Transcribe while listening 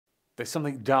There's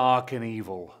something dark and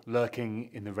evil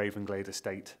lurking in the Raven Glade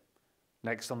estate.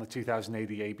 Next on the 2000 AD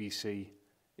ABC,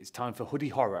 it's time for Hoodie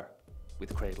Horror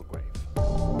with Cradlegrave.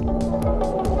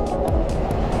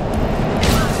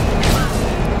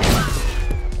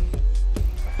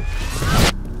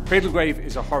 Cradlegrave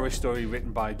is a horror story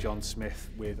written by John Smith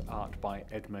with art by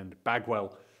Edmund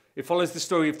Bagwell. It follows the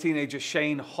story of teenager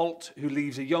Shane Holt, who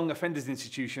leaves a young offenders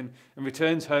institution and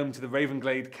returns home to the Raven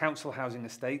Glade council housing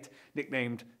estate,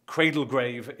 nicknamed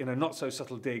Cradlegrave in a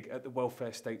not-so-subtle dig at the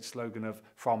welfare state slogan of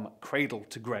 "From Cradle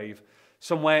to Grave,"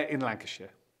 somewhere in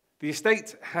Lancashire. The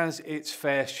estate has its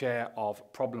fair share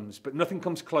of problems, but nothing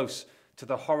comes close to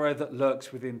the horror that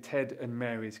lurks within Ted and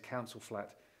Mary's council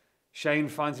flat. Shane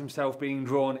finds himself being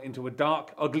drawn into a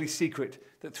dark, ugly secret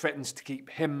that threatens to keep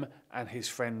him and his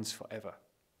friends forever.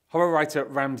 Horror writer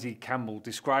Ramsey Campbell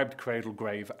described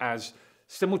Cradlegrave as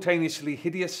simultaneously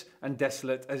hideous and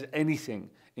desolate as anything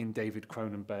in David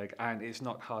Cronenberg, and it's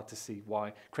not hard to see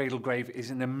why. Cradlegrave is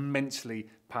an immensely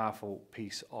powerful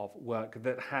piece of work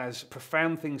that has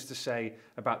profound things to say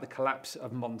about the collapse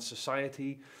of modern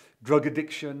society, drug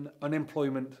addiction,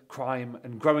 unemployment, crime,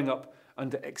 and growing up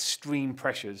under extreme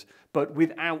pressures, but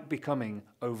without becoming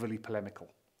overly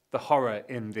polemical. The horror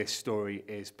in this story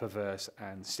is perverse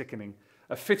and sickening,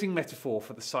 a fitting metaphor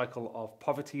for the cycle of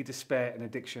poverty, despair, and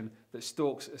addiction that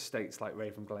stalks estates like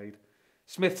Raven Glade.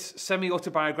 Smith's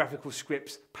semi-autobiographical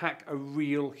scripts pack a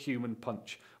real human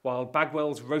punch, while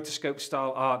Bagwell's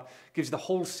rotoscope-style art gives the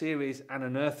whole series an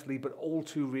unearthly but all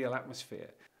too real atmosphere.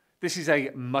 This is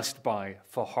a must-buy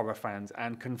for horror fans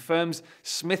and confirms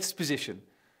Smith's position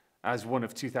as one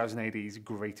of 2000 AD's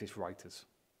greatest writers.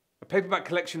 A paperback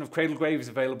collection of Cradlegrave is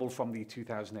available from the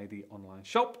 2000 AD online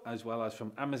shop, as well as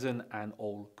from Amazon and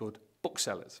all good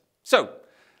booksellers. So,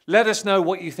 let us know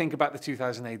what you think about the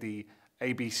 2000 AD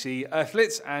ABC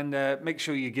Earthlets, and make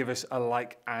sure you give us a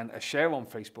like and a share on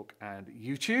Facebook and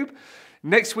YouTube.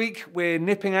 Next week, we're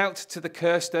nipping out to the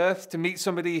Cursed Earth to meet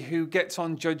somebody who gets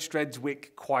on Judge Dredd's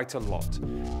wick quite a lot.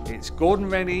 It's Gordon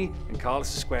Rennie and Carlos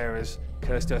Esquera's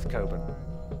Cursed Earth Coburn.